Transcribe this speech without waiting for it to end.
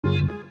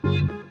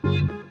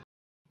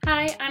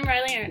Hi, I'm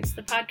Riley Ernst,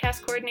 the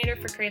podcast coordinator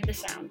for Crave the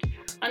Sound.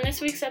 On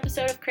this week's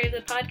episode of Crave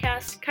the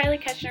Podcast,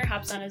 Kylie Ketchner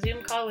hops on a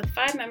Zoom call with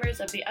 5 members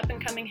of the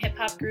up-and-coming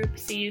hip-hop group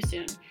See You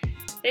Soon.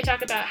 They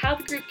talk about how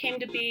the group came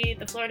to be,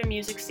 the Florida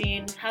music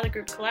scene, how the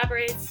group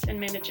collaborates and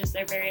manages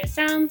their various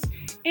sounds,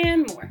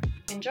 and more.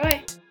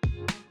 Enjoy!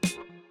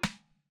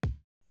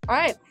 All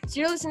right,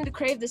 so you're listening to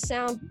Crave the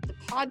Sound, the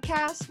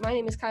podcast. My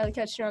name is Kylie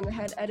Ketchner. I'm the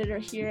head editor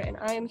here, and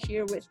I am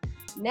here with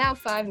now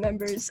 5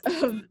 members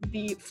of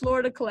the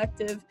Florida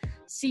collective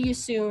See You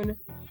Soon.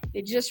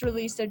 They just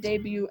released their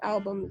debut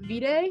album,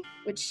 V-Day,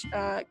 which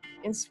had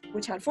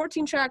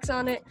 14 tracks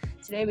on it.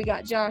 Today we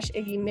got Josh,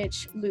 Iggy,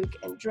 Mitch, Luke,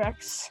 and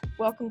Drex.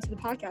 Welcome to the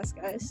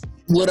podcast, guys.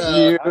 What up?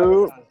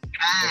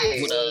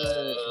 Hey. What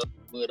up?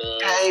 What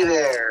up? Hey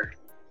there.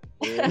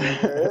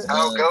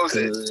 How goes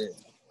it?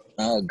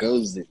 How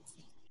goes it?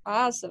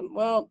 Awesome.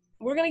 Well,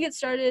 we're going to get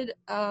started.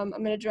 I'm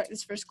going to direct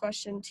this first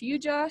question to you,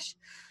 Josh.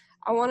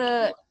 I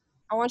want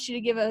you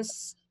to give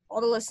us, all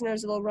the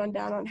listeners, a little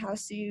rundown on how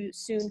See You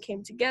Soon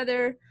came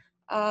together.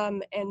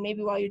 And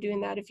maybe while you're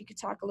doing that, if you could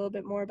talk a little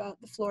bit more about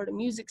the Florida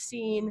music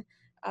scene,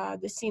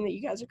 the scene that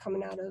you guys are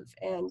coming out of,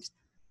 and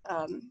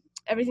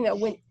everything that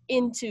went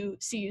into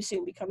See You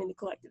Soon becoming the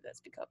collective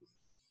that's become.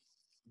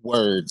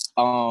 Words.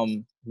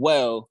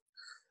 Well,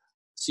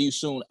 See You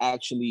Soon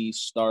actually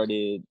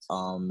started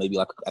maybe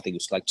I think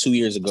it was 2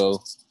 years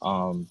ago.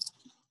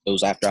 It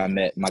was after I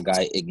met my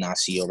guy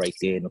Ignacio right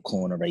there in the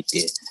corner right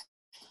there.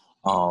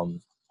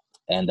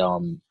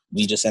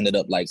 We just ended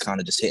up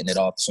kind of just hitting it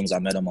off. As soon as I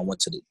met him, I went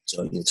to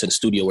the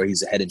studio where he's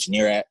the head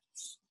engineer at.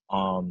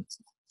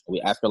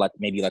 After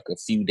maybe a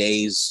few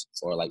days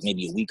or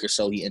maybe a week or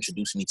so, he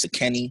introduced me to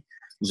Kenny,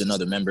 who's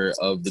another member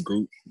of the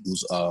group,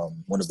 who's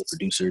one of the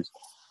producers.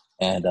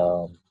 And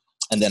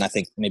then I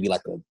think maybe a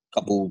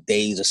couple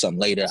days or something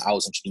later, I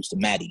was introduced to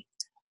Maddie.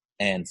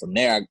 And from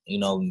there, I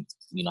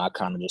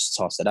kind of just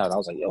tossed it out. I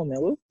was like, yo, man,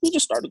 we'll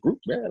just start a group,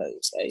 bro.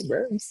 Hey,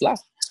 bro, we fly.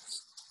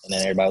 And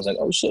then everybody was like,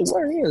 oh, shit,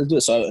 where here? Let's do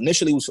it. So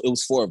initially, it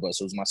was 4 of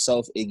us. It was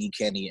myself, Iggy,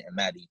 Kenny, and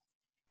Maddie.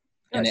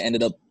 And it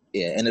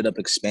ended up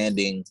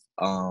expanding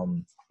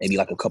maybe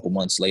a couple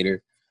months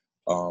later.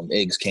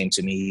 Iggs came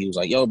to me. He was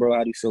like, yo, bro,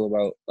 how do you feel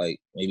about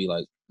maybe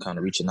kind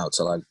of reaching out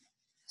to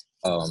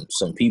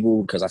some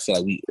people? Because I feel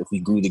like if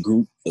we grew the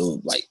group, it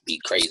would be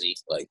crazy.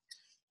 And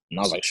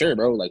I was like, sure,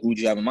 bro. Who would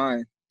you have in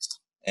mind?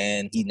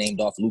 And he named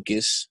off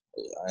Lucas.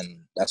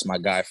 And that's my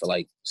guy for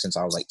since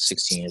I was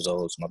 16 years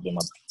old. So I've been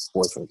my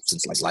boyfriend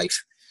since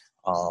life.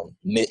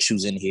 Mitch,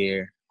 who's in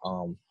here,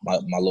 my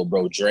little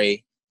bro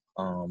Dre,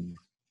 and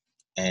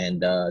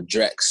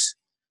Drex,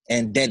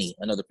 and Denny,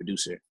 another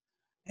producer.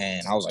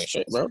 And I was like,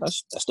 shit, bro,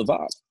 that's the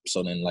vibe.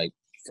 So then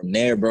from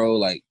there, bro,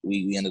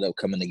 we ended up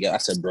coming together. I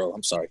said, bro,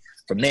 I'm sorry.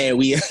 From there,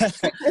 we Hey,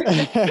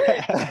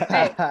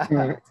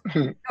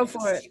 go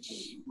for it.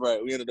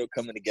 Right, we ended up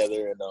coming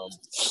together and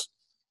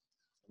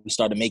we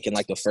started making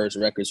the first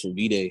records for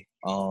V-Day.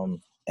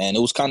 And it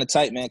was kind of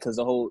tight, man, because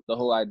the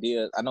whole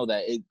idea, I know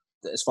that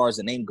as far as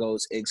the name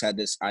goes, Iggs had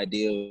this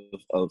idea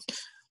of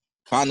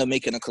kind of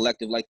making a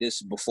collective like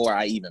this before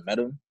I even met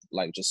him.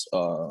 A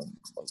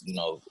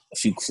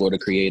few Florida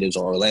creatives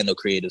or Orlando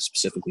creatives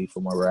specifically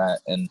from where we're at,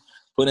 and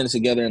putting it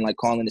together and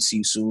calling it See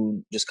You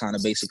Soon, just kind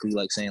of basically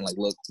saying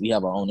look, we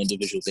have our own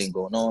individual thing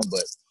going on,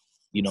 but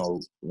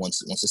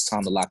once it's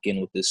time to lock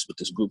in with this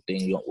group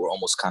thing, we're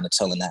almost kind of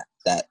telling that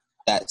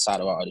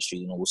side of our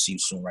artistry, we'll see you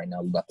soon. Right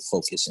now, we're about to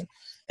focus and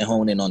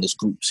hone in on this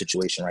group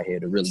situation right here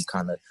to really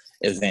kind of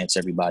advance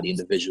everybody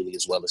individually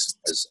as well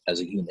as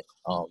a unit.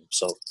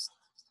 So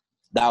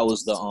that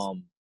was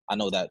I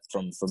know that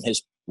from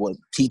what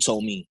he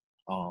told me,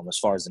 as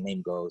far as the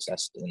name goes,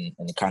 and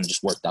it kind of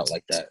just worked out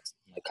like that,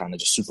 kind of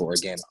just super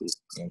organically. You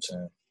know what I'm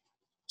saying?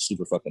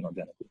 Super fucking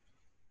organically.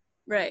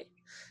 Right.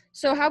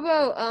 So how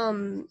about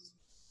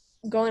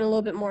going a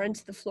little bit more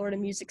into the Florida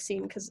music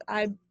scene? Because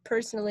I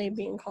personally,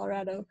 being in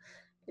Colorado,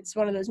 it's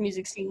one of those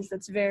music scenes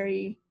that's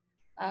very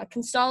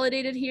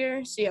consolidated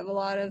here. So you have a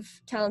lot of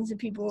talented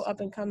people up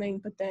and coming,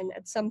 but then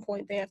at some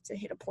point they have to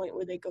hit a point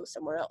where they go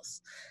somewhere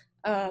else.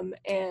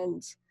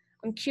 And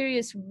I'm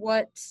curious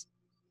what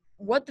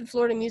the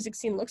Florida music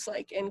scene looks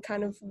like, and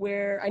kind of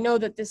where I know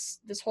that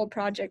this whole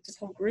project, this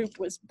whole group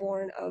was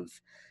born of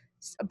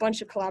a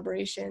bunch of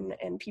collaboration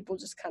and people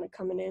just kind of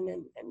coming in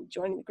and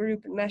joining the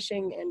group and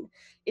meshing. And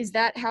is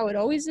that how it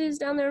always is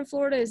down there in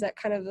Florida? Is that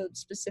kind of a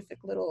specific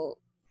little,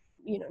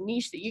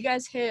 niche that you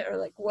guys hit,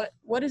 or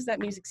what does that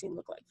music scene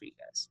look like for you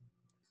guys?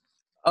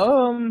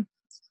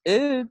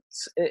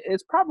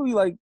 It's probably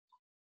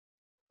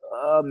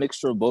a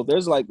mixture of both.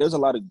 There's a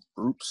lot of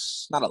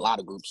groups, not a lot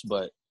of groups,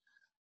 but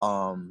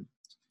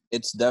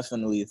it's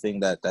definitely a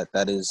thing that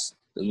is,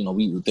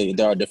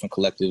 there are different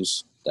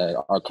collectives that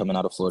are coming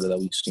out of Florida that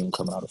we've seen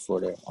coming out of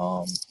Florida.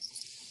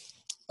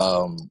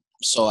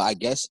 So I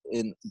guess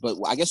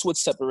what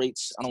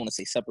separates, I don't want to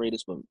say separate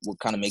us, but what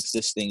kind of makes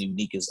this thing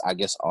unique is, I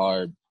guess,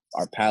 our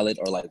palette,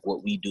 or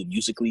what we do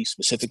musically,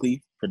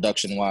 specifically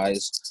production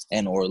wise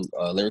and or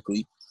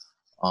lyrically.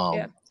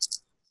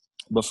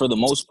 But for the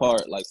most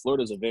part,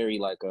 Florida's a very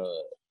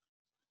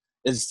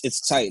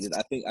it's tight.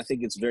 I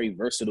think it's very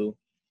versatile.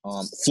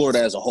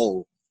 Florida as a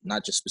whole,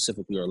 not just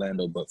specifically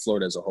Orlando, but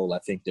Florida as a whole. I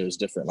think there's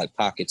different like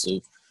pockets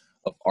of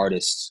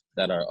artists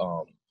that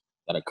are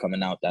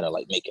coming out that are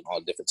like making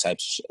all different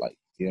types of shit. Like,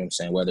 you know what I'm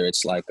saying? Whether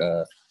it's like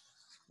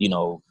you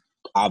know,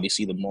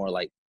 obviously the more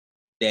like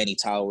Danny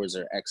Towers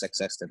or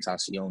XXX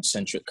Tentacion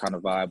centric kind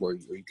of vibe, or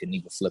you can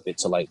even flip it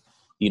to like,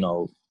 you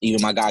know,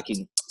 even my guy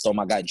can throw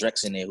my guy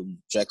Drex in there, who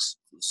Drex is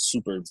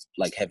super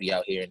like heavy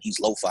out here and he's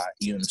lo-fi.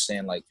 You know what I'm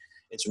saying? Like,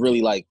 it's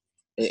really like,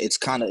 it's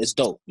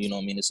dope. You know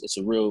what I mean? It's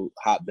a real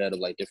hotbed of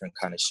like different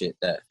kind of shit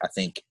that I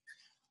think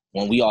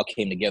when we all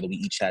came together, we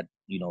each had,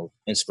 you know,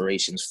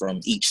 inspirations from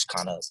each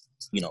kind of,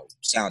 you know,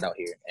 sound out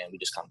here, and we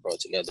just kind of brought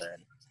it together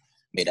and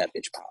made that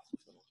bitch pop.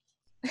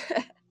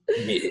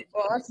 Yeah.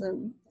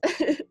 Awesome.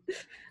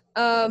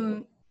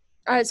 All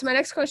right, so my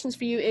next question is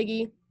for you,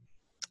 Iggy.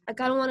 I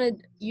kind of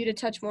wanted you to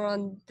touch more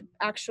on the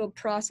actual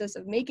process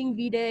of making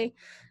V-Day.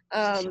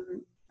 I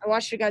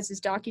watched your guys'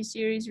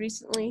 docu-series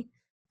recently.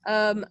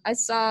 I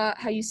saw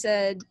how you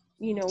said,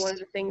 you know, one of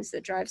the things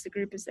that drives the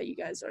group is that you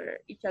guys are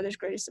each other's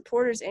greatest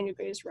supporters and your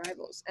greatest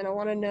rivals. And I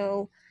want to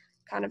know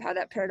kind of how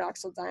that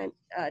paradoxical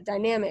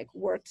dynamic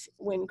worked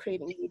when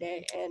creating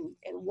V-Day and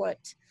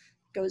what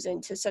goes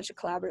into such a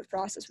collaborative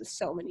process with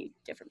so many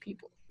different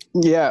people.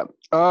 Yeah.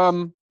 I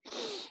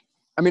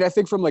mean, I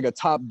think from like a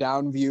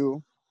top-down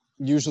view,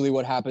 usually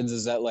what happens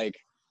is that like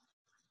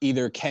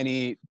either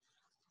Kenny,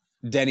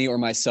 Denny, or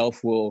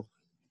myself will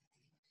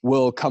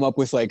come up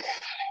with like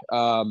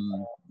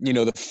you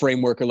know, the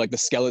framework or like the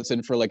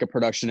skeleton for like a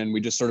production, and we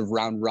just sort of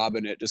round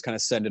robin it, just kind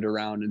of send it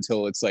around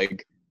until it's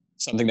like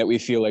something that we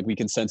feel like we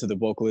can send to the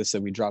vocalists,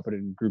 and we drop it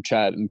in group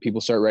chat and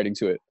people start writing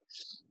to it.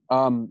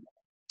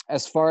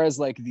 As far as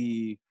like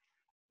the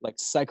like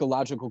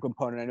psychological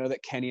component, I know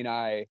that Kenny and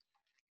I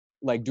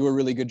like do a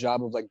really good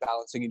job of like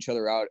balancing each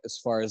other out as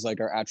far as like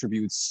our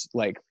attributes,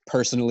 like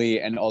personally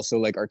and also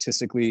like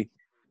artistically.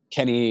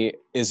 Kenny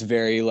is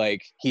very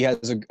like, he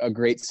has a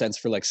great sense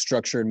for like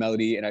structure and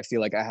melody, and I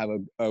feel like I have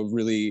a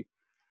really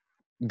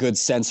good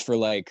sense for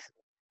like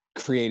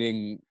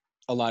creating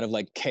a lot of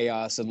like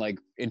chaos and like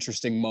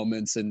interesting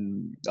moments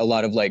and a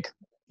lot of like,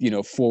 you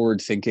know, forward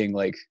thinking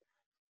like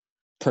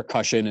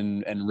percussion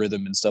and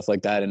rhythm and stuff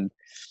like that.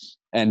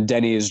 And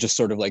Denny is just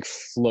sort of like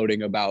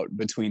floating about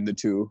between the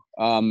two.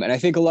 And I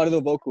think a lot of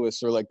the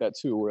vocalists are like that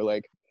too, where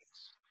like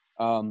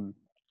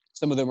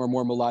some of them are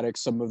more melodic,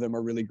 some of them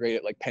are really great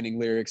at like penning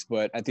lyrics,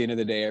 but at the end of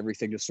the day,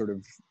 everything just sort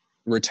of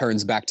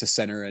returns back to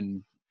center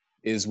and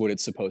is what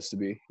it's supposed to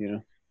be, you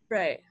know?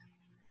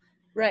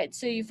 Right.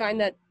 So you find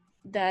that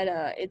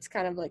it's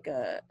kind of like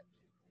a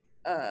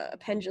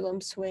pendulum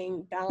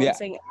swing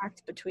balancing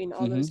act between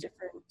all those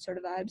different sort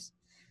of vibes.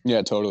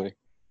 Yeah, totally.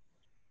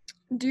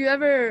 Do you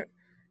ever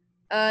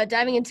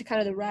diving into kind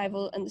of the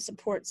rival and the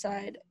support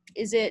side,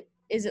 is it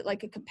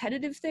like a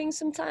competitive thing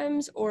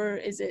sometimes, or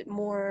is it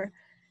more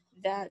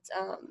that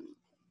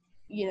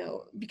you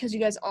know, because you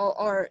guys all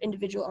are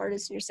individual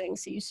artists and you're saying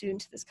see you soon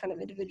to this kind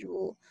of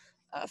individual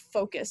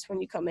focus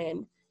when you come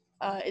in,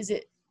 is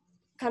it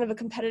kind of a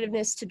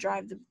competitiveness to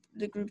drive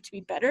the group to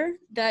be better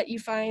that you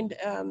find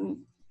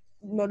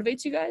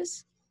motivates you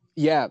guys?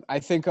 Yeah, I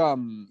think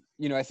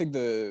you know, I think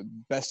the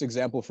best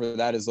example for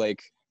that is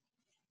like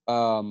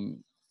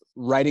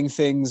writing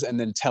things and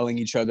then telling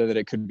each other that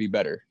it could be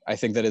better. I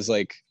think that is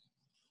like,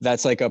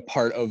 that's like a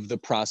part of the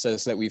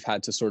process that we've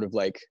had to sort of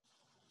like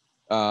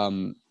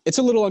it's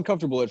a little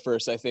uncomfortable at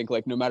first, I think,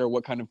 like no matter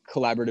what kind of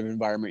collaborative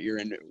environment you're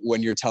in,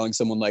 when you're telling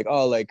someone like,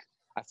 oh, like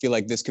I feel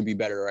like this could be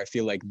better, or I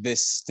feel like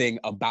this thing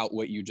about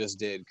what you just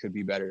did could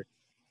be better.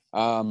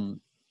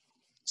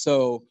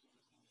 So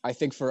I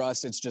think for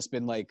us, it's just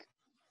been like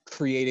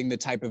creating the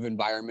type of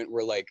environment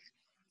where like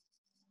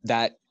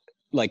that,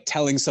 like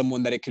telling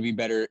someone that it could be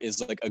better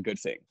is like a good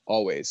thing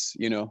always,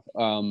 you know?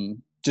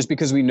 Just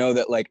because we know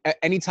that like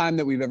any time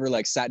that we've ever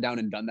like sat down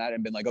and done that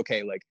and been like,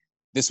 okay, like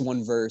this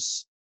one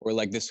verse or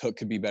like this hook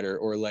could be better,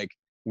 or like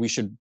we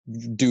should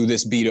do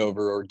this beat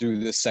over or do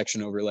this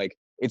section over, like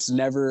it's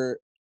never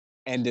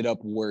ended up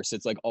worse.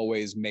 It's like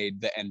always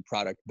made the end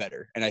product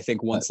better. And I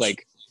think once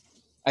like,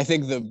 I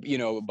think the, you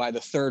know, by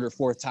the third or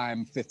fourth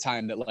time, fifth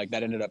time that like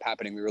that ended up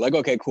happening, we were like,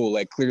 okay, cool.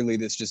 Like clearly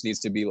this just needs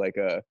to be like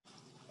a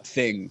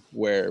thing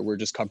where we're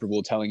just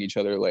comfortable telling each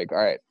other like, all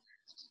right,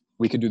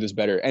 we could do this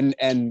better. And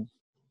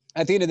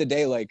at the end of the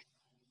day, like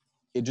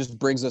it just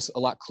brings us a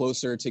lot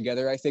closer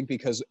together, I think,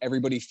 because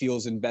everybody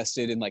feels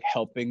invested in like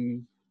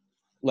helping,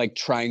 like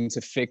trying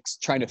to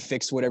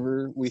fix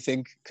whatever we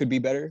think could be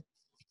better.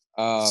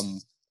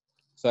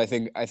 So I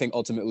think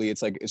ultimately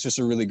it's like, it's just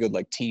a really good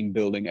like team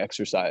building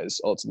exercise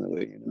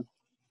ultimately, you know?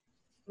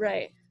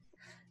 Right.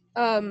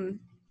 And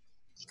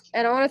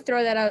I want to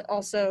throw that out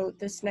also,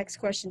 this next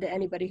question, to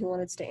anybody who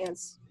wants to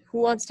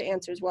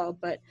answer as well.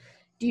 But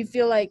do you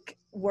feel like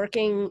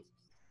working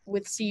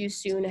with See You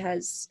Soon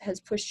has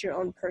pushed your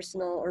own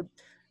personal, or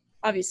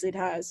obviously it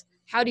has,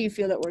 how do you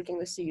feel that working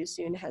with See You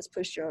Soon has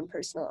pushed your own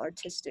personal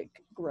artistic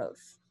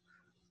growth?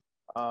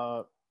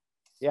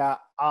 Yeah,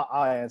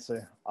 I'll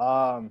answer.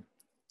 I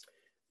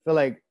feel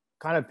like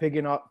kind of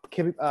piggybacking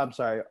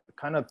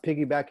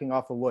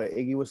off of what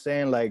Iggy was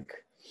saying, like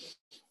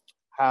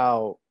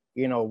how,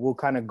 you know, we'll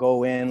kind of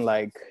go in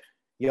like,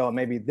 yo,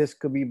 maybe this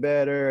could be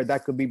better,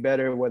 that could be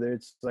better, whether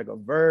it's like a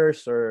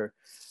verse or,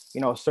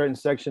 you know, a certain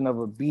section of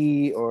a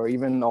beat or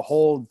even a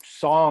whole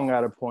song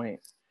at a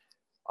point.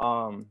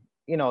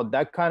 You know,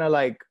 that kind of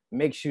like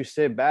makes you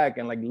sit back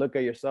and like look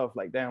at yourself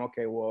like, damn,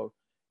 okay, well,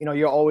 you know,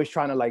 you're always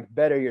trying to like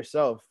better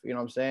yourself, you know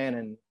what I'm saying?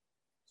 And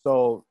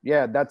so,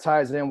 yeah, that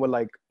ties in with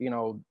like, you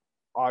know,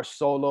 our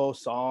solo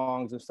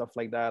songs and stuff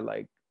like that.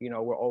 Like, you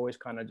know, we're always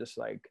kind of just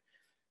like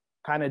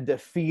kind of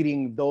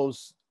defeating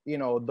those, you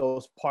know,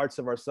 those parts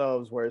of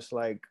ourselves where it's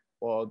like,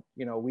 well,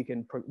 you know, we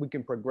can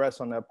progress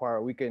on that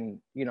part. We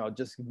can, you know,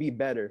 just be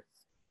better.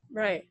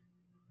 Right.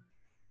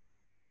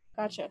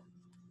 Gotcha.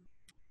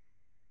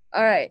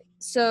 All right.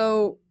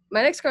 So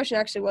my next question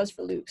actually was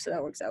for Luke, so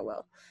that works out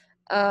well.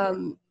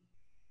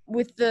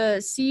 With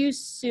the See You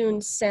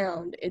Soon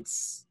sound,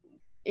 it's,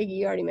 Iggy,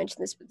 you already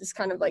mentioned this, but this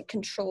kind of like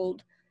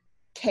controlled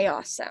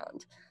chaos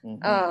sound.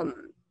 Mm-hmm.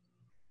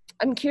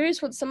 I'm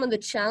curious what some of the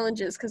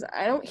challenges, because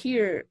I don't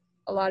hear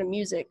a lot of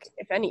music,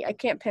 if any. I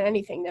can't pin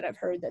anything that I've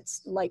heard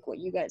that's like what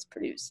you guys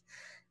produce.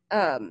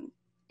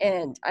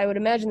 And I would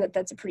imagine that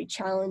that's a pretty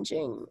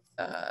challenging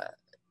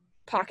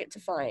pocket to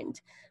find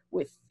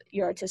with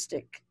your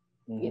artistic,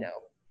 you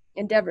know,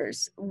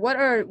 endeavors. What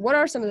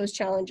are some of those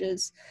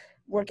challenges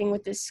working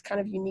with this kind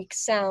of unique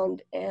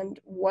sound, and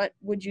what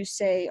would you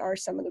say are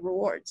some of the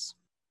rewards?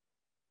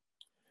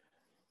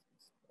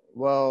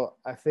 Well,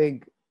 I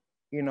think,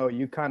 you know,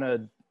 you kind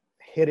of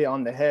hit it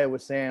on the head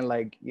with saying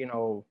like, you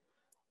know,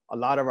 a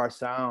lot of our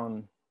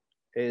sound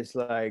is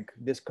like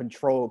this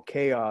controlled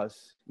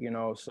chaos, you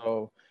know,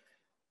 so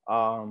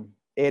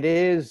it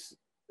is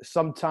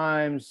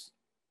sometimes,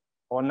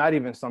 or not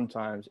even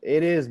sometimes,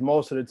 it is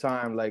most of the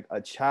time like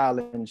a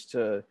challenge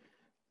to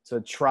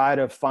try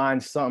to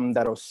find something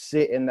that'll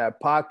sit in that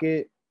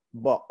pocket,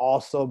 but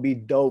also be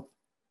dope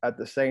at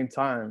the same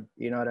time.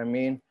 You know what I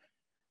mean?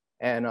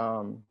 And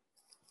I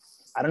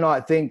don't know, I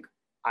think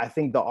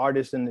the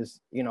artists in this,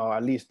 you know,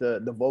 at least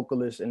the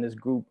vocalists in this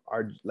group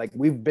are like,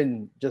 we've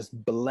been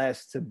just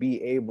blessed to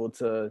be able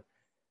to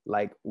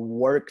like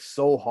work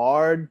so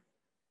hard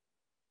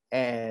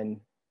and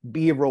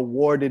be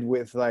rewarded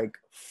with like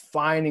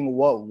finding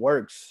what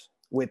works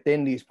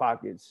within these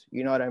pockets.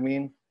 You know what I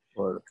mean?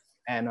 Sure.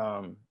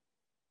 And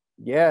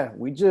yeah,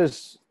 we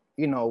just,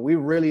 you know, we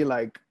really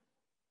like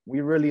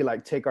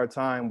take our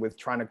time with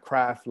trying to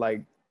craft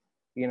like,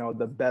 you know,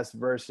 the best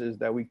verses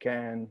that we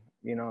can,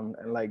 you know,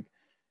 and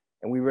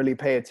we really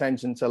pay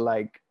attention to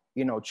like,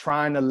 you know,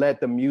 trying to let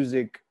the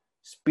music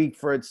speak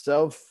for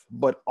itself,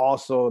 but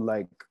also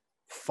like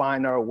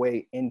find our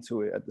way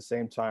into it at the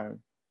same time,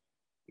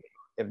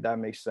 if that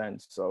makes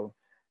sense. So,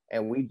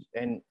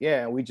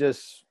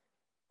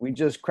 we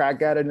just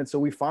crack at it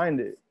until we find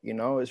it, you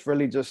know. It's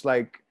really just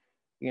like,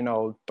 you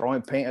know,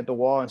 throwing paint at the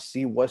wall and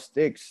see what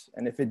sticks.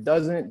 And if it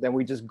doesn't, then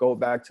we just go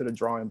back to the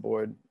drawing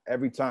board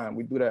every time.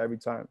 We do that every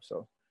time.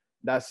 So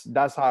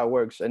that's how it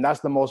works. And that's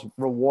the most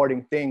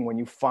rewarding thing, when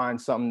you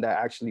find something that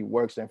actually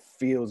works and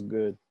feels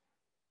good.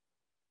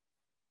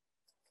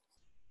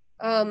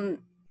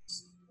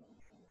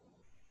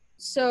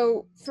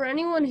 So for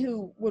anyone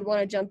who would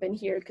want to jump in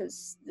here,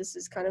 because this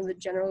is kind of the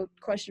general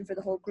question for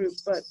the whole group,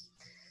 but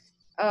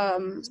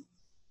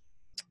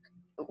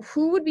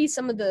who would be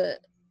some of the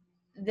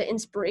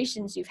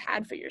inspirations you've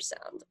had for your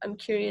sound? I'm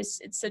curious.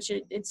 It's such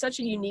a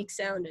unique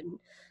sound,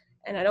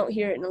 and I don't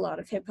hear it in a lot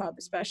of hip hop,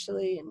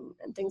 especially, and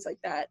things like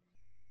that.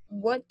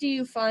 What do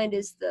you find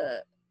is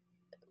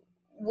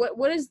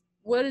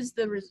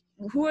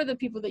who are the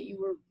people that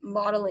you were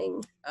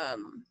modeling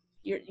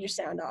your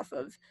sound off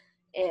of,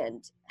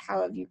 and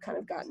how have you kind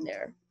of gotten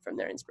there from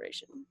their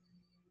inspiration?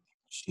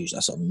 Jeez,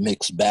 that's a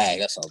mixed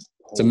bag.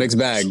 It's a mixed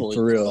bag,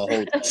 for real. A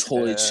whole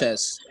toy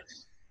chest.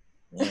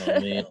 You know what I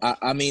mean?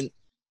 I mean,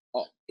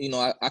 you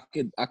know,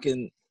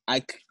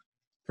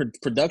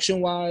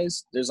 production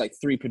wise, there's like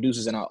 3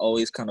 producers, and I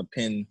always kind of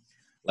pin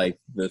like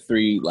the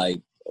 3, like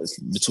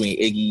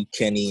between Iggy,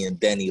 Kenny, and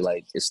Denny.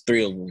 Like it's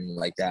 3 of them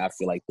like that. I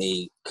feel like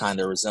they kind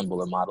of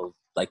resemble and model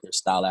like their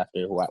style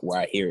after where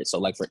I hear it. So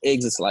like for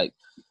Iggs, it's like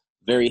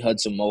very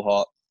Hudson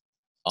Mohawk.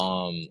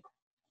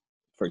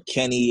 For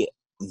Kenny,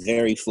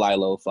 very Flying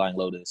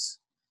Lotus.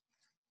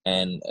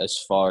 And as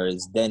far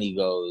as Denny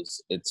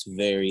goes, it's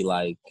very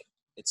like,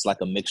 it's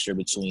like a mixture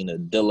between a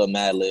Dilla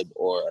Madlib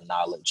or a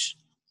Knowledge.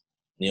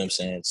 You know what I'm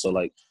saying? So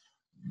like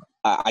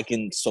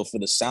so for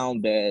the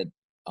sound bed,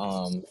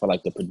 for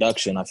like the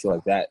production, I feel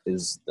like that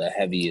is the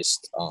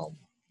heaviest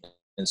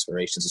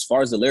inspirations. As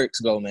far as the lyrics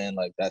go, man,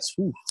 like it's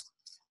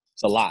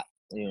a lot.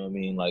 You know what I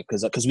mean? Like,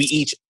 cause we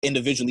each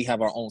individually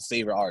have our own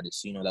favorite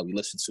artists, you know, that we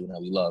listen to and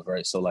that we love,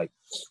 right? So like,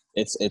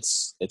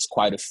 it's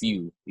quite a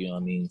few. You know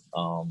what I mean?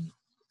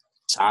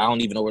 I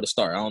don't even know where to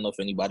start. I don't know if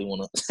anybody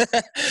wanna, you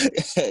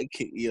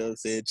know what I'm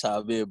saying,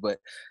 chime in, but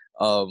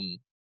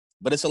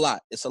it's a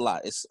lot. It's a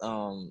lot. It's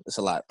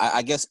a lot.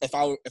 I guess if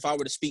I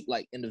were to speak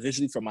like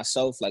individually for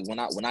myself, like when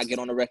I get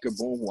on the record,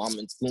 boom, who I'm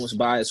influenced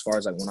by, as far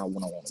as like when I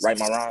want to write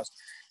my rhymes,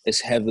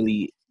 it's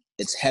heavy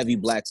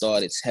Black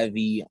Thought, it's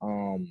heavy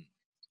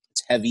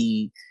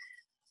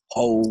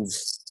Hove,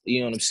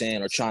 you know what I'm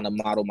saying, or trying to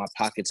model my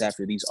pockets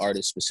after these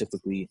artists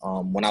specifically.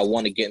 When I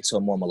want to get into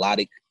a more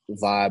melodic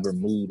vibe or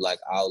mood, like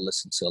I'll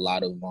listen to a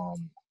lot of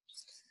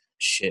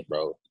shit,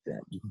 bro.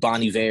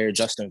 Bon Iver,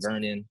 Justin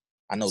Vernon.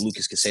 I know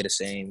Lucas could say the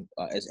same,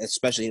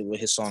 especially with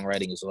his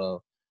songwriting as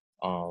well.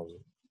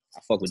 I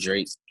fuck with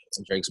Drake.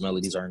 Drake's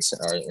melodies are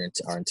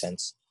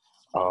intense.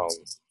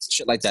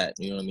 Shit like that,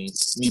 you know what I mean?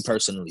 Me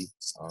personally,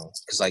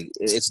 because like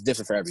it's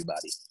different for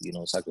everybody. You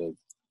know, it's a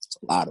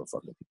lot of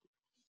fucking people.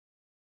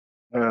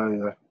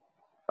 Yeah.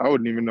 I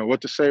wouldn't even know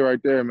what to say right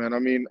there, man. I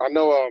mean, I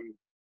know,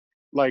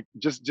 like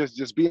just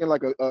being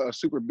like a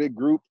super big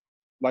group,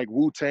 like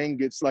Wu-Tang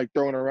gets like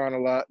thrown around a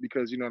lot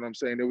because, you know what I'm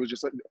saying, they were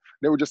just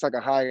like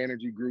a high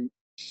energy group.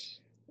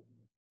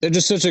 They're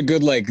just such a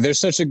good they're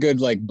such a good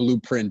like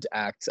blueprint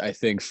act, I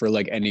think, for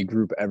like any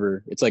group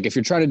ever. It's like if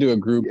you're trying to do a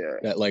group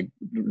that like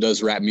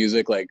does rap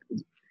music, like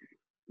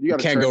you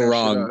can't go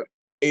wrong.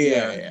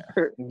 Yeah.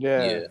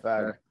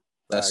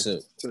 That's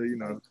it. So, you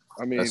know,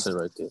 I mean, that's it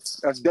right there.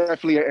 That's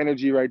definitely an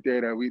energy right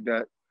there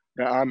that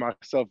I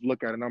myself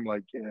look at and I'm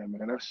like, yeah,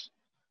 man,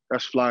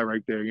 that's fly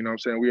right there. You know what I'm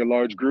saying? We're a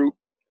large group.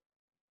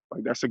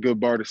 Like that's a good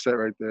bar to set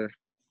right there.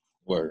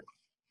 Word.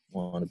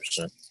 100%.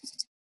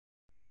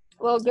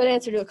 Well, good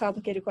answer to a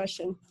complicated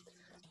question.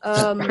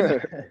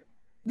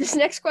 This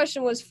next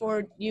question was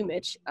for you,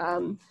 Mitch.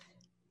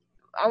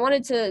 I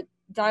wanted to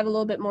dive a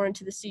little bit more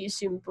into the See You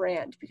Soon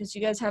brand because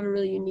you guys have a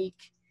really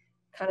unique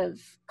kind of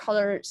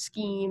color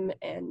scheme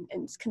and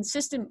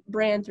consistent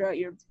brand throughout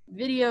your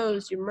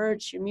videos, your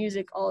merch, your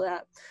music, all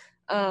that.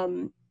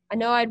 I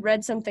know I'd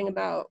read something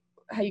about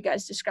how you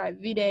guys describe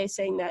V-Day,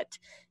 saying that,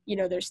 you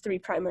know, there's 3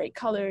 primary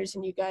colors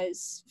and you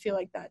guys feel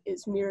like that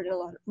is mirrored in a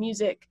lot of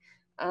music,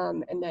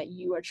 and that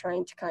you are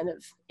trying to kind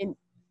of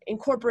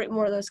incorporate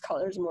more of those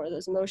colors, more of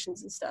those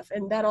emotions and stuff.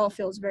 And that all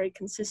feels very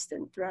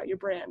consistent throughout your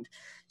brand.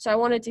 So I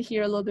wanted to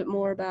hear a little bit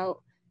more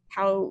about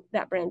how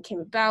that brand came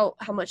about,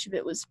 how much of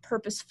it was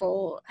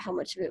purposeful, how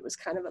much of it was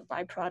kind of a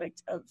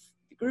byproduct of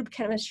the group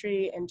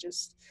chemistry, and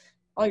just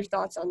all your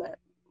thoughts on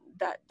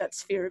that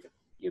sphere of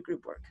your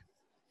group work.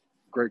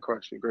 Great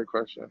question.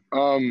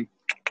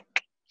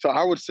 So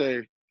I would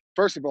say,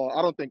 first of all,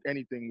 I don't think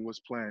anything was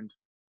planned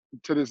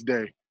to this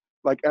day,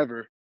 like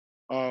ever.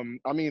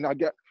 I mean,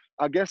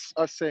 I guess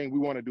us saying we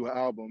want to do an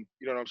album,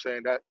 you know what I'm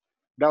saying? That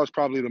was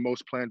probably the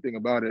most planned thing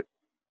about it.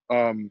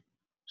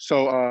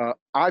 So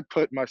I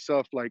put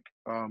myself like,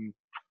 I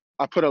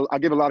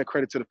give a lot of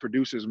credit to the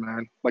producers,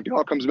 man. Like it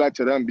all comes back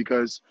to them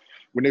because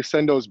when they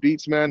send those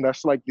beats, man,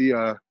 that's like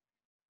the,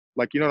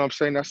 like, you know what I'm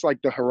saying? That's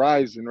like the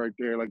horizon right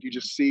there. Like you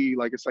just see,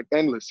 like, it's like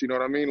endless, you know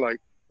what I mean? Like,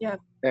 yeah.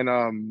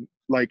 And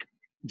like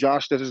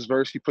Josh does his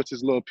verse, he puts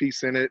his little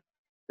piece in it,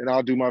 and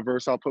I'll do my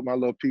verse, I'll put my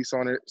little piece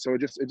on it. So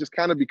it just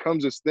kind of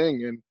becomes this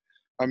thing. And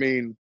I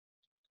mean,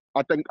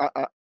 I think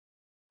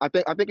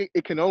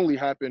it can only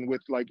happen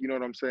with, like, you know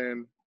what I'm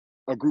saying,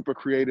 a group of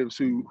creatives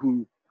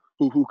who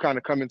kind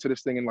of come into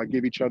this thing and like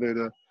give each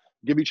other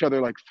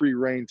like free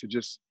reign to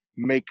just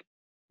make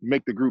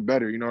the group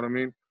better. You know what I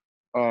mean?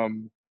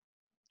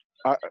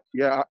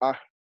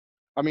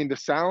 I mean the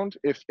sound.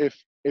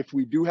 If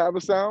we do have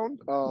a sound,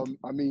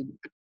 I mean,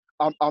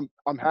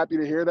 I'm happy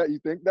to hear that you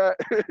think that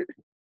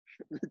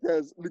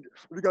because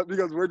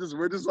we're just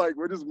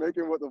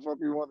making what the fuck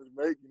we want to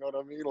make. You know what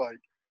I mean? Like,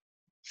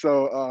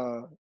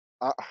 so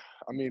I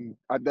mean,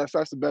 that's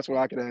the best way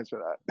I can answer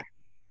that.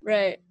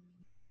 Right.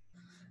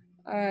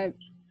 All right.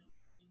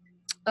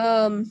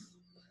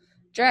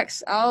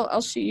 Drex,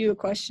 I'll shoot you a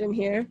question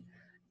here.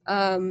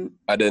 I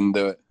didn't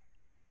do it.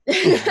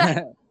 You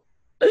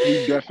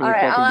definitely. All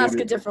right, I'll ask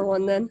it. a different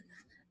one then.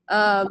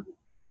 I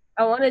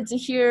wanted to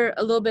hear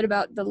a little bit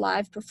about the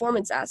live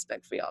performance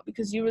aspect for y'all,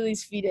 because you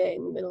released V-Day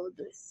in the middle of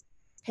this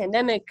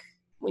pandemic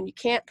when you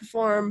can't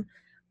perform.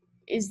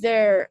 Is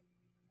there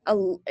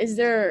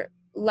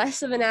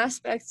less of an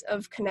aspect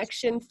of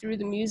connection through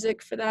the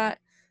music for that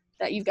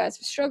you guys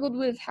have struggled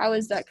with? How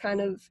is that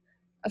kind of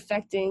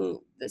affecting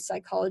the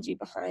psychology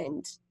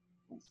behind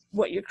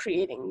what you're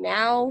creating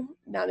now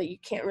that you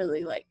can't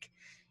really, like,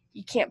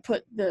 you can't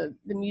put the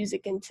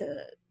music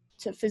into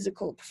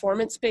physical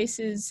performance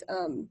spaces?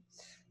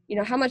 You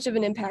know, how much of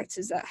an impact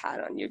has that had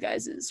on your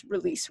guys'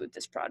 release with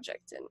this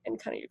project and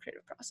kind of your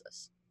creative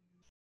process?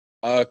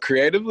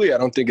 Creatively, I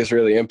don't think it's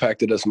really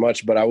impacted us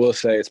much, but I will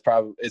say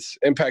it's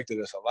impacted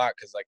us a lot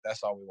because, like,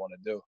 that's all we want to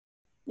do.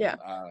 Yeah.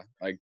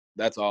 Like,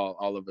 that's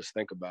all of us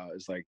think about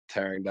is, like,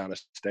 tearing down a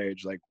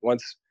stage. Like,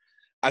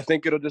 I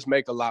think it'll just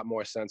make a lot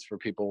more sense for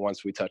people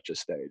once we touch a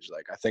stage.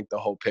 Like, I think the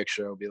whole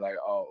picture will be like,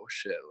 oh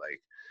shit, like,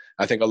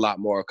 I think a lot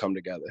more will come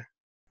together.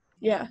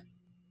 Yeah.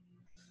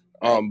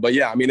 But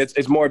yeah, I mean,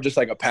 it's more just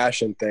like a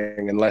passion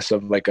thing and less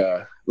of like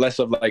a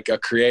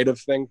creative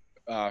thing.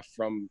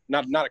 From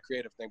not a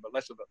creative thing, but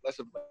less of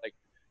like,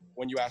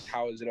 when you ask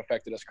how has it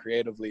affected us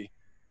creatively,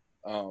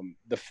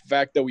 the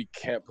fact that we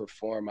can't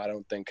perform, I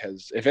don't think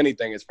has, if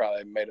anything, it's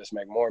probably made us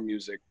make more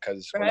music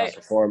because we're not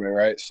performing,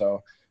 right?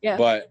 So, yeah.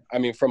 But I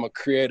mean, from a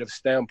creative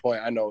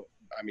standpoint, I know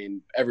I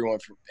mean, everyone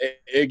from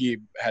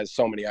Iggy has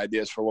so many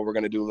ideas for what we're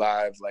going to do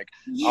live. Like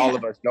Yeah. all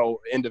of us know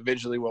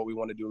individually what we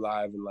want to do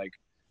live. And like,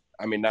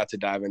 I mean, not to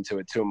dive into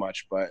it too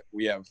much, but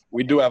we have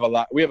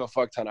a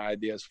fuck ton of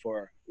ideas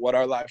for what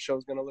our live show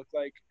is going to look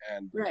like.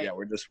 And Right. yeah,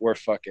 we're just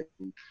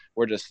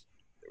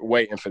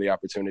waiting for the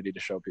opportunity to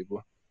show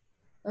people.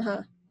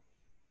 Uh-huh.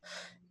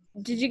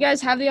 Did you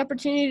guys have the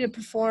opportunity to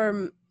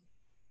perform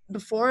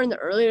before in the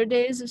earlier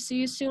days of See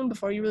You Soon,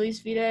 before you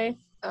released V-Day?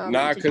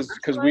 Nah, Did you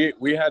because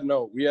we had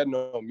no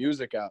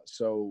music out,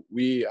 so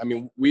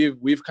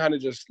we've kind of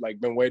just like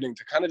been waiting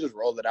to kind of just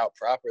roll it out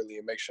properly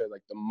and make sure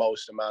like the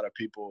most amount of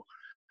people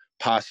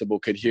possible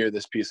could hear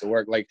this piece of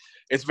work. Like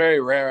it's very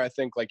rare, I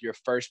think, like your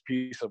first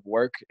piece of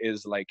work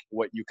is like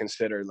what you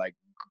consider like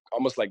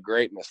almost like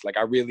greatness. Like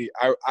I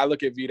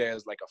look at V-Day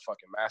as like a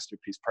fucking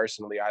masterpiece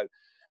personally. I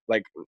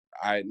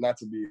not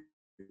to be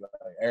like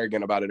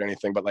arrogant about it or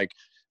anything, but like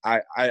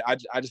I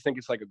just think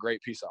it's like a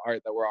great piece of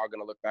art that we're all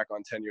gonna look back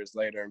on 10 years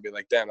later and be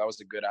like, damn, that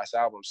was a good ass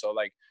album. So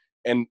like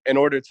in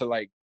order to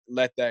like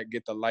let that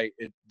get the light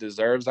it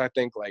deserves, I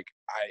think like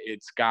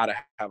it's gotta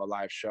have a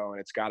live show and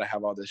it's gotta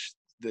have all this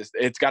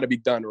it's gotta be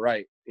done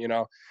right, you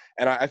know?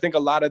 And I think a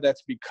lot of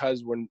that's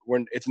because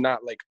when it's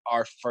not like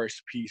our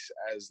first piece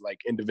as like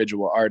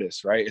individual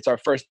artists, right? It's our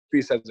first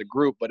piece as a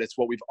group, but it's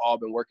what we've all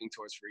been working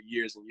towards for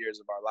years and years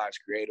of our lives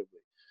creatively.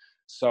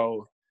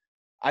 So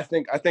I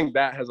think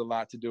that has a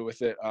lot to do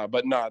with it.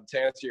 But no, to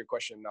answer your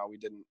question, no,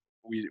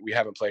 we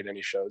haven't played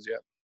any shows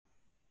yet.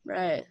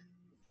 Right.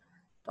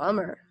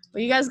 Bummer.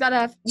 But you guys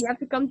you have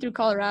to come through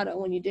Colorado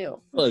when you do.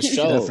 For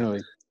sure.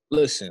 Definitely.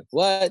 Listen,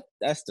 what?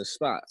 That's the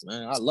spot,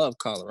 man. I love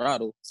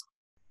Colorado.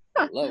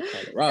 I love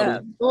Colorado. Yeah,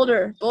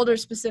 Boulder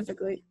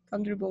specifically.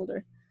 Come through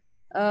Boulder.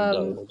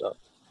 No doubt.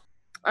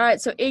 All right,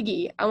 so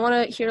Iggy, I want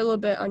to hear a little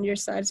bit on your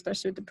side,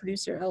 especially with the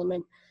producer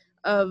element,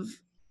 of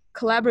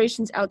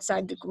collaborations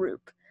outside the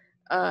group.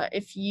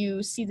 If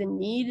you see the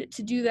need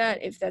to do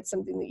that, if that's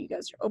something that you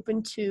guys are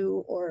open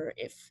to, or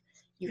if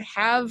you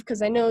have,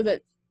 because I know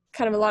that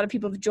kind of a lot of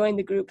people have joined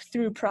the group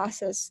through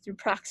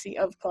proxy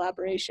of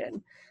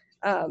collaboration.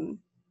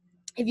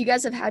 If you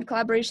guys have had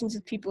collaborations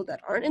with people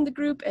that aren't in the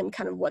group and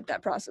kind of what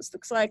that process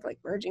looks like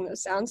merging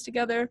those sounds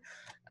together,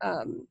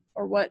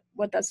 or what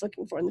that's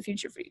looking for in the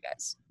future for you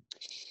guys.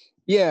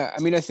 Yeah,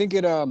 I mean, I think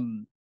it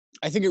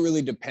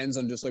really depends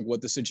on just like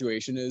what the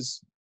situation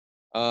is.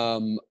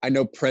 I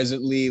know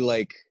presently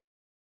like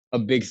a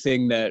big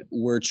thing that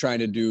we're trying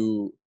to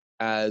do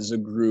as a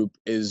group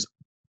is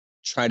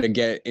try to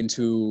get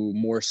into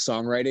more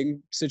songwriting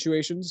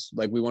situations.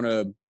 Like we want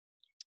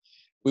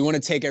to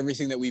take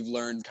everything that we've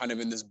learned kind of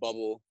in this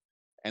bubble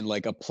and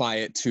like apply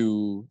it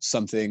to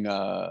something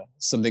a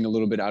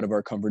little bit out of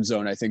our comfort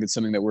zone. I think it's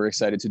something that we're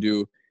excited to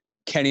do.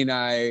 Kenny and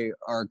I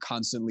are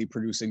constantly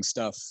producing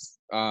stuff.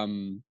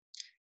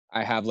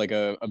 I have like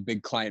a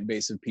big client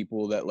base of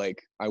people that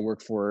like I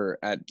work for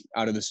out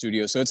of the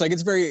studio. So it's like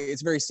it's very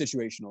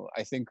situational.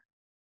 I think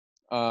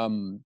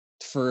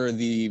for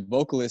the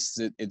vocalists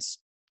it's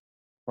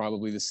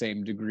probably the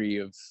same degree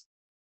of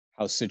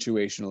how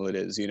situational it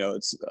is. You know,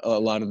 it's a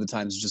lot of the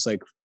times just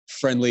like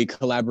friendly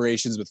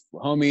collaborations with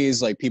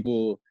homies, like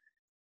people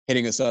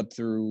hitting us up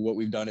through what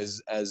we've done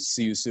as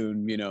See You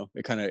Soon. You know,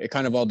 it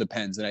kind of all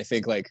depends. And I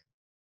think like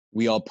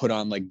we all put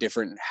on like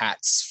different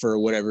hats for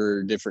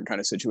whatever different kind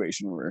of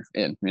situation we're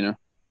in, you know?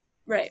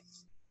 Right.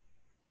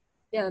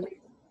 Yeah.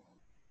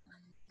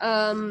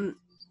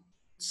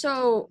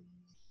 So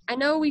I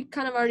know we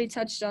kind of already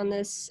touched on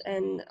this,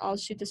 and I'll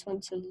shoot this one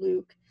to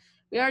Luke.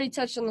 We already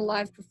touched on the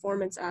live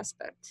performance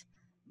aspect,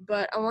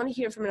 but I want to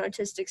hear from an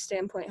artistic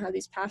standpoint how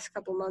these past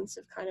couple months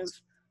of kind of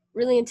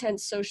really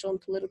intense social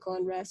and political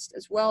unrest,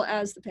 as well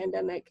as the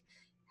pandemic,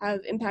 have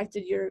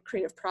impacted your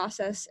creative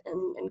process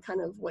and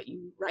kind of what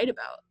you write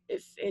about.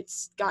 If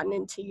it's gotten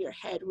into your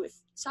head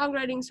with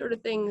songwriting sort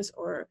of things,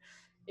 or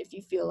if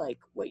you feel like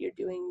what you're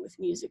doing with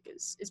music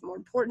is more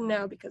important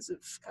now because of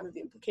kind of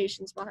the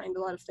implications behind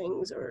a lot of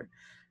things, or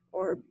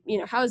you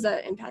know, how has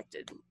that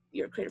impacted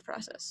your creative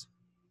process?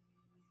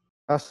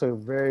 That's a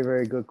very,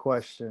 very good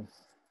question.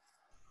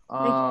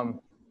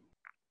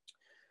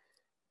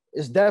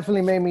 It's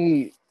definitely made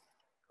me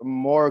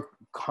more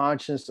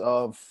conscious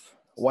of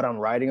what I'm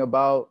writing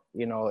about,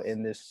 you know,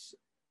 in this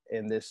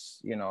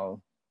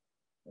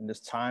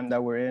time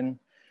that we're in.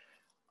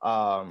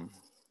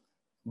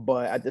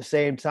 But at the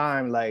same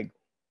time, like,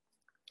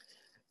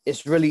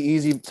 it's really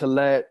easy to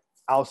let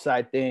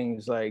outside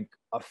things like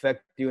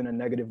affect you in a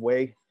negative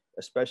way,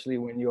 especially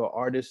when you're an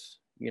artist,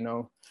 you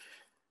know,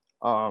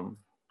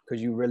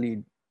 because you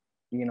really,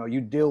 you know,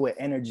 you deal with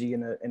energy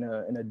in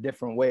a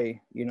different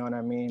way, you know what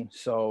I mean?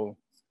 So,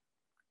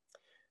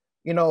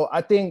 you know,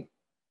 I think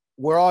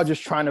we're all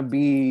just trying to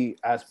be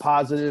as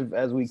positive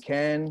as we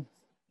can.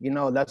 You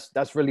know,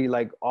 that's really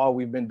like all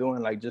we've been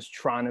doing, like just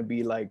trying to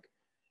be like,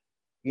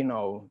 you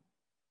know,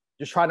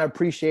 just trying to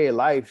appreciate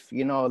life,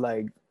 you know,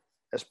 like,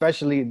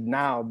 especially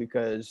now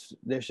because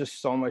there's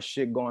just so much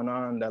shit going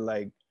on that,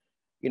 like,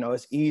 you know,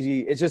 it's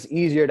just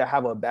easier to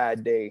have a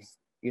bad day,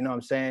 you know what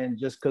I'm saying?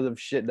 Just because of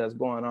shit that's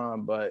going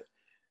on. But,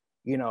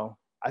 you know,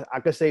 I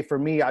could say for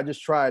me, I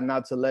just try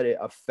not to let it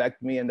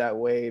affect me in that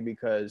way,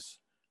 because,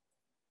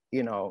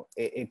 you know,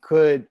 it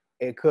could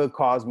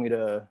cause me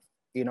to,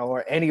 you know,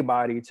 or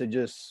anybody to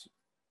just,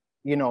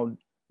 you know,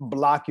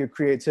 block your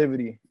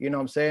creativity. You know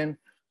what I'm saying?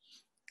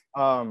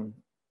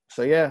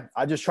 So yeah,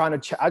 I just try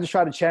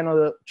to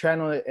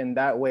channel it in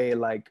that way,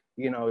 like,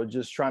 you know,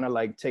 just trying to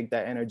like take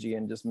that energy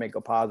and just make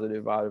a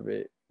positive out of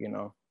it, you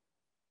know,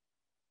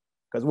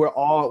 because we're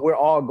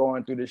all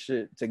going through this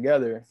shit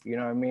together. You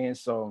know what I mean?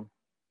 So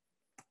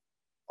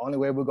only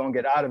way we're gonna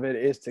get out of it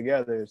is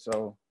together.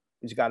 So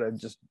you just gotta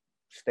just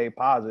stay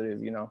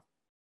positive, you know.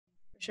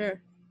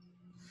 Sure.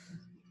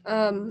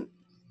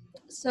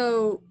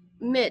 So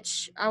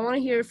Mitch, I want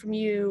to hear from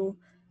you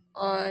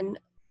on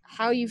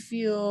how you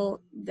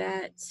feel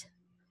that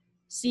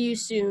See You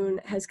Soon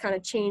has kind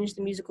of changed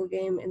the musical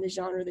game and the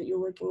genre that you're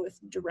working with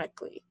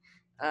directly,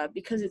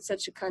 because it's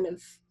such a kind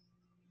of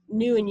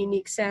new and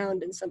unique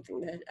sound, and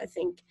something that I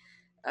think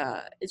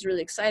is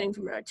really exciting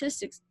from an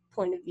artistic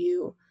point of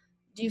view.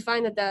 Do you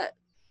find that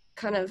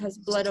kind of has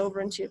bled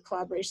over into your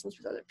collaborations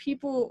with other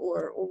people,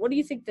 or what do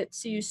you think that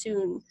See You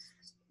Soon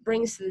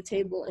brings to the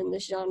table in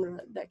this genre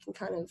that can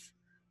kind of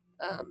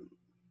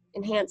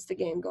enhance the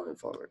game going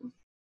forward?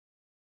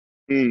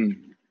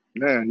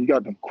 Man, you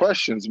got them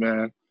questions,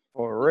 man.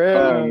 For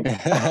real.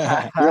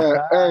 Yeah.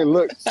 Hey,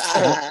 look.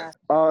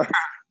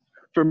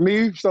 For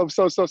me, so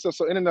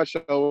in a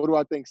nutshell, what do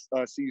I think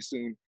See You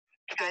Soon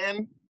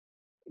can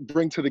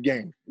bring to the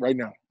game right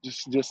now?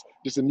 Just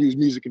in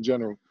music in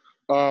general.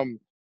 I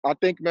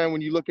think, man,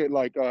 when you look at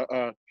like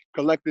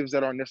collectives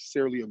that aren't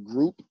necessarily a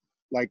group,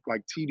 like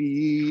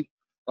TDE,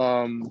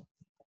 or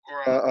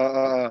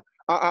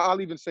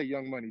I'll even say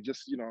Young Money,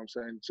 just, you know what I'm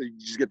saying, so you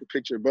just get the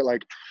picture. But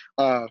like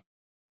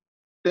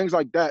things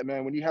like that,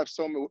 man, when you have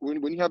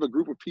when you have a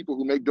group of people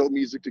who make dope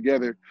music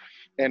together,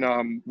 and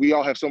we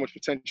all have so much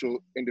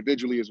potential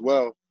individually as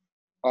well,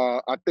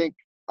 I think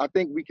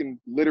we can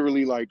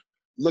literally like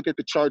look at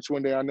the charts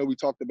one day. I know we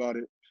talked about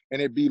it,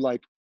 and it'd be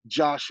like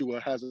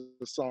Joshua has a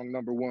song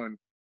 #1,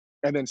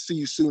 and then See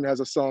You Soon has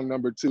a song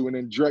 #2, and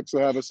then Drex will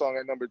have a song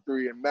at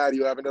 #3, and Maddie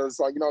will have another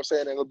song. You know what I'm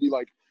saying? And it'll be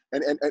like,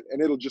 and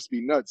it'll just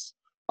be nuts.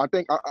 I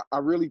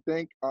really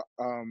think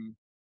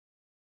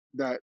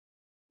that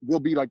we'll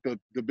be like the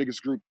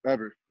biggest group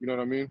ever. You know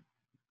what I mean?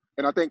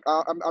 And I think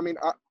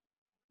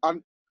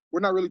we're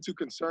not really too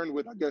concerned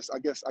with I guess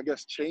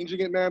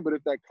changing it, man. But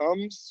if that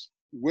comes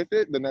with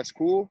it, then that's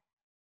cool.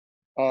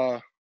 You know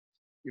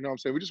what I'm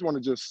saying? We just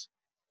want to just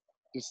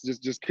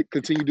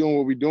continue doing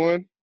what we're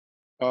doing.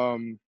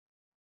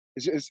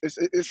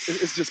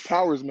 It's just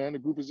powers, man. The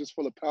group is just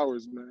full of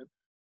powers, man.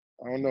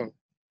 I don't know.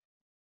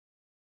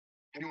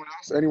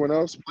 Anyone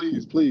else?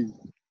 Please.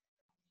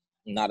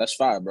 Nah, that's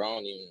fire,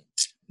 bro. You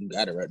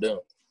got it right there.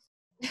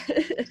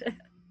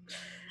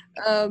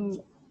 All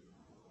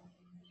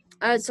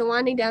right, so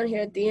winding down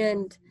here at the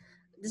end,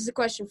 this is a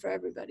question for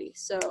everybody.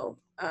 So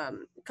a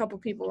couple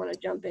people want to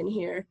jump in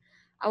here.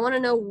 I want to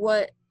know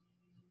what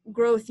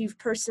growth you've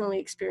personally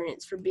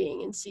experienced for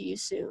being in See You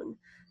Soon.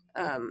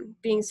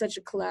 Being such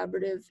a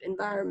collaborative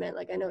environment,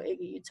 like I know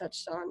Iggy, you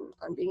touched on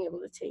being able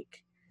to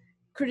take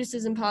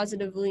criticism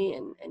positively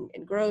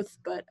and growth,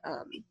 but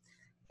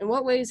in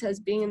what ways has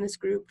being in this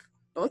group,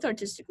 both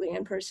artistically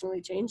and personally,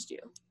 changed you?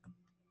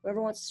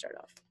 Whoever wants to start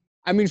off.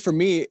 I mean, for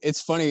me,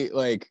 it's funny,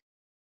 like,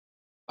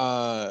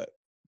 I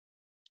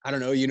don't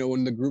know, you know,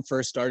 when the group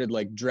first started,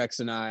 like Drex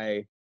and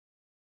I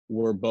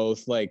were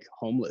both like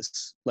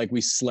homeless. Like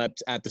we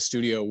slept at the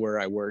studio where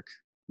I work,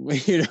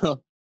 you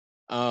know?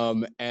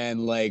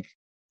 And like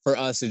for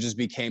us, it just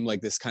became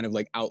like this kind of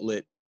like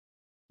outlet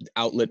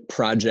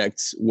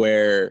project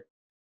where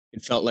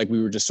it felt like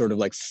we were just sort of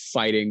like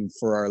fighting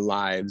for our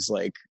lives,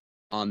 like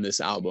on this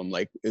album.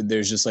 Like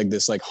there's just like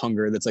this like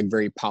hunger that's like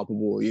very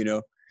palpable, you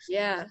know?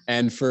 Yeah.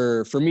 And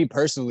for me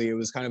personally, it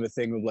was kind of a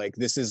thing of like,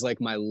 this is like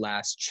my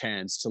last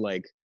chance to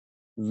like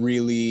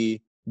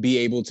really be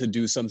able to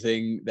do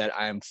something that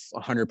I am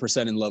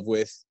 100% in love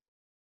with,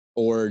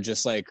 or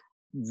just like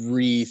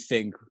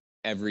rethink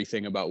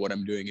everything about what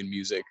I'm doing in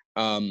music.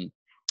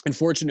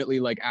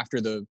 Unfortunately, like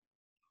after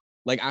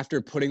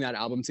putting that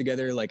album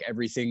together, like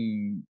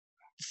everything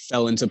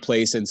fell into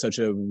place in such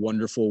a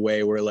wonderful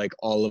way where like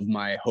all of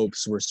my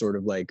hopes were sort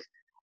of like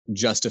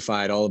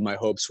justified. All of my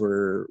hopes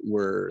were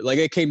like,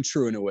 it came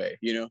true in a way,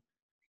 you know?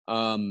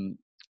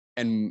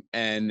 And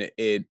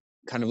it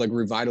kind of like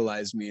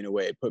revitalized me in a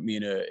way. It put me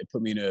in a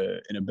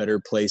better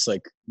place,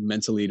 like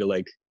mentally, to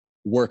like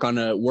work on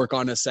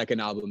a second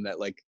album that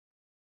like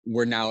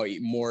we're now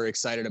more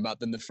excited about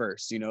than the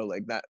first, you know,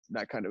 like that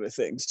kind of a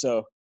thing.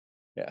 So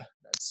yeah,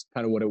 that's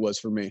kind of what it was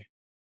for me.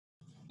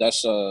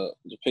 That's to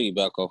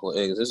piggyback off of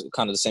Eggs. It's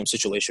kind of the same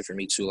situation for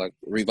me too. Like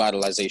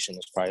revitalization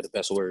is probably the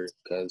best word,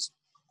 because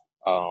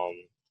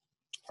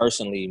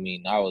personally, I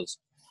mean, I was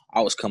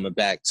coming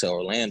back to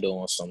Orlando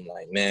on some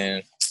like,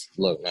 man,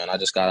 look, man, I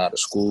just got out of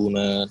school,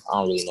 man. I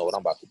don't really know what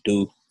I'm about to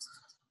do.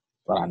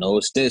 but I know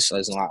it's this. I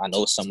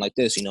know it's something like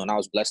this, you know. And I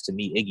was blessed to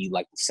meet Iggy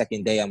like the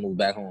second day I moved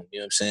back home. You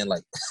know what I'm saying?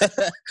 Like,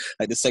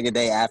 like the second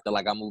day after,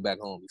 like I moved back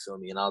home. You feel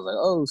me? And I was like,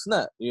 oh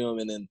snap, you know.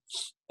 And then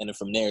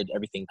from there,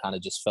 everything kind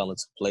of just fell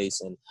into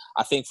place. And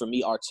I think for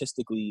me,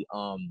 artistically,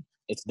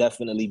 it's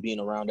definitely being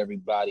around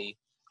everybody,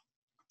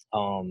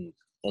 and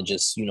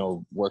just, you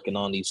know, working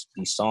on these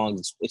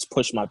songs. It's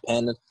pushed my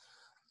pen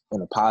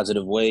in a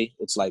positive way.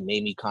 It's like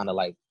made me kind of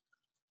like,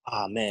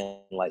 ah man,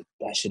 like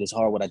that shit is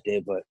hard what I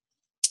did, but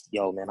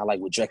yo, man, I like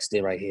what Drex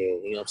did right here.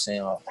 You know what I'm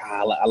saying? Or,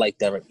 I like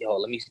that.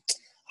 Yo,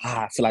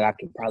 I feel like I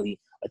can probably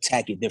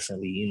attack it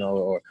differently, you know,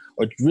 or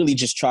really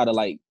just try to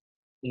like,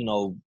 you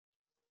know,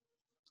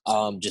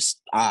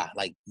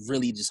 like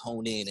really just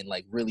hone in and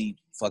like really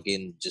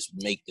fucking just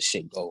make the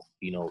shit go,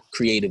 you know,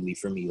 creatively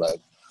for me.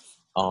 Like,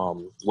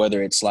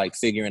 whether it's like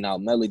figuring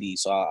out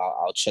melodies, so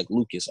I'll check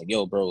Lucas, like,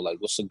 yo, bro, like,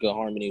 what's a good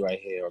harmony right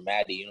here? Or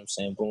Maddie, you know what I'm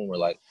saying? Boom. Or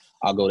like,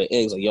 I'll go to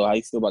Eggs, like, yo, how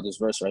you feel about this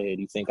verse right here?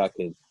 Do you think I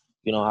could,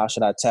 you know, how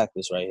should I attack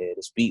this right here?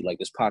 This beat, like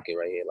this pocket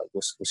right here. Like,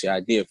 what's your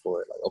idea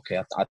for it? Like, okay,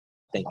 I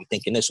think I'm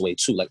thinking this way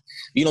too. Like,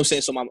 you know what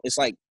I'm saying? So it's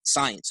like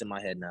science in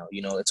my head now.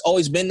 You know, it's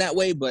always been that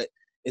way, but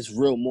it's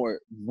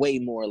way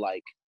more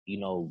like, you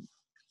know,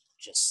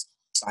 just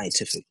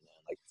scientific, man.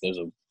 Like, there's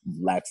a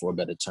lack for a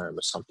better term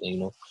or something, you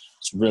know.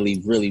 It's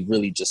really, really,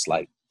 really just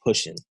like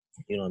pushing,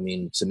 you know what I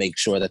mean, to make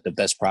sure that the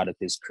best product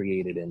is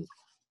created and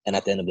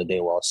at the end of the day,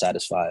 we're all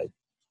satisfied,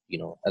 you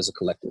know, as a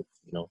collective,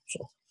 you know,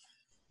 so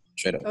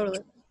straight up. Totally.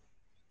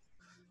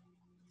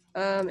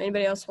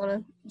 Anybody else want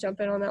to jump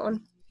in on that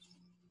one?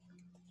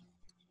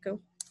 Cool.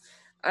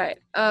 All right.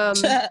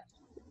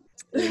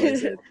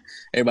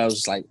 Everybody was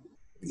just like,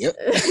 yep.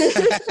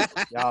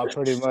 Y'all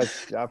pretty much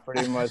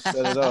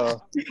said it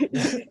all.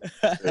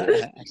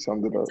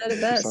 Summed it up. Said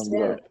it best,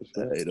 yeah.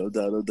 Hey, no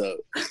doubt.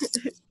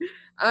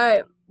 All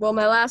right. Well,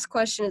 my last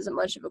question isn't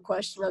much of a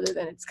question other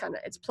than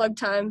it's plug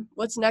time.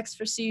 What's next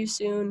for See You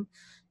Soon?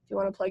 If you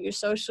want to plug your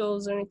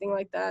socials or anything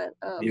like that.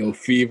 Yo,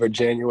 Fever,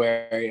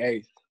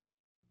 January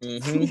 8th.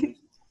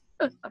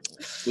 Mm-hmm.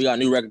 We got a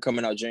new record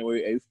coming out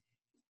January 8th.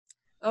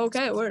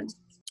 Okay, word.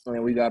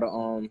 And we got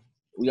a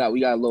we got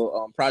a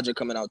little project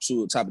coming out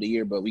too at the top of the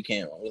year, but we're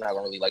not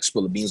gonna really like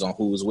spill the beans on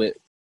who is with.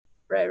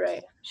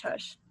 Right.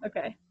 Shush.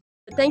 Okay.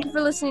 Thank you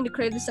for listening to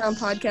Crave the Sound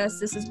podcast.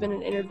 This has been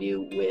an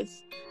interview with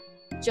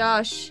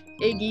Josh,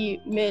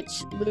 Iggy,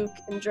 Mitch, Luke,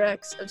 and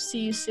Drex of See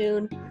You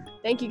Soon.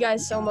 Thank you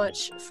guys so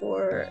much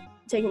for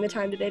taking the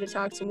time today to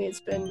talk to me.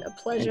 It's been a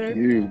pleasure.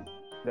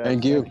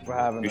 Thank you for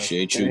having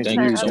Appreciate us. you. Thank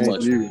you so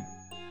much.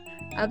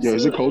 Absolutely. Yo,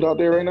 is it cold out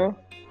there right now?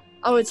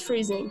 Oh, it's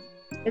freezing.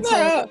 It's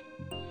horrible.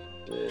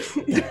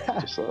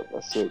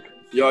 That's sick.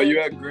 Yo, you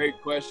had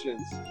great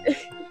questions.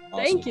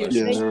 Thank you.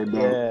 Yeah,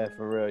 Yeah,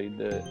 for real, you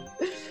did.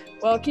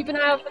 Well, keep an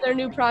eye out for their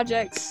new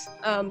projects.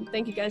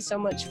 Thank you guys so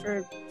much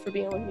for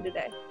being with me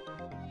today.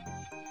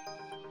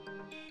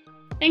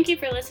 Thank you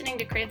for listening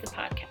to Crave the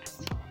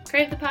Podcast.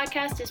 Crave the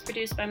Podcast is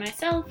produced by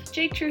myself,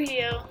 Jake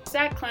Trujillo,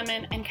 Zach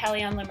Clement, and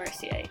Kellyanne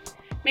Lemercier.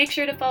 Make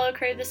sure to follow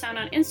Crave the Sound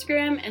on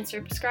Instagram and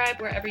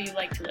subscribe wherever you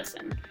like to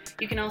listen.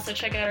 You can also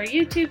check out our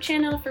YouTube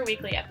channel for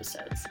weekly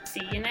episodes.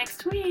 See you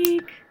next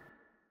week!